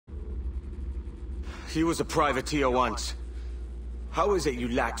He was a privateer once. How is it you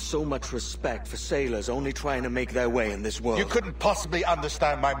lack so much respect for sailors only trying to make their way in this world? You couldn't possibly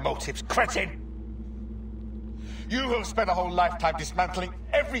understand my motives, cretin! You have spent a whole lifetime dismantling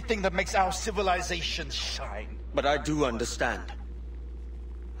everything that makes our civilization shine. But I do understand.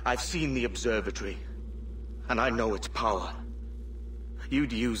 I've seen the observatory, and I know its power.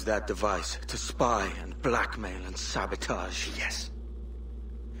 You'd use that device to spy and blackmail and sabotage. Yes.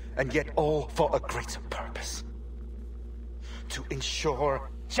 And yet all for a greater purpose. To ensure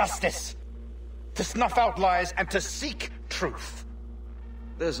justice. To snuff out lies and to seek truth.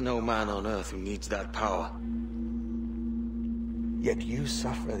 There's no man on Earth who needs that power. Yet you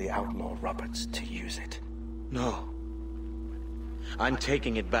suffer the outlaw Roberts to use it. No. I'm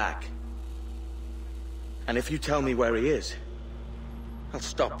taking it back. And if you tell me where he is, I'll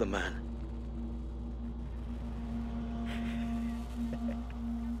stop the man.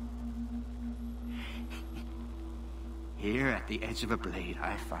 Here at the edge of a blade,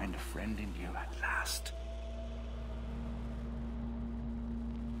 I find a friend in you at last.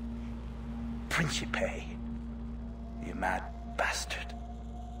 Principe, you mad bastard.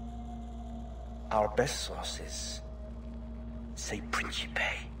 Our best sources say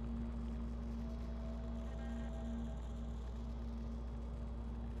Principe.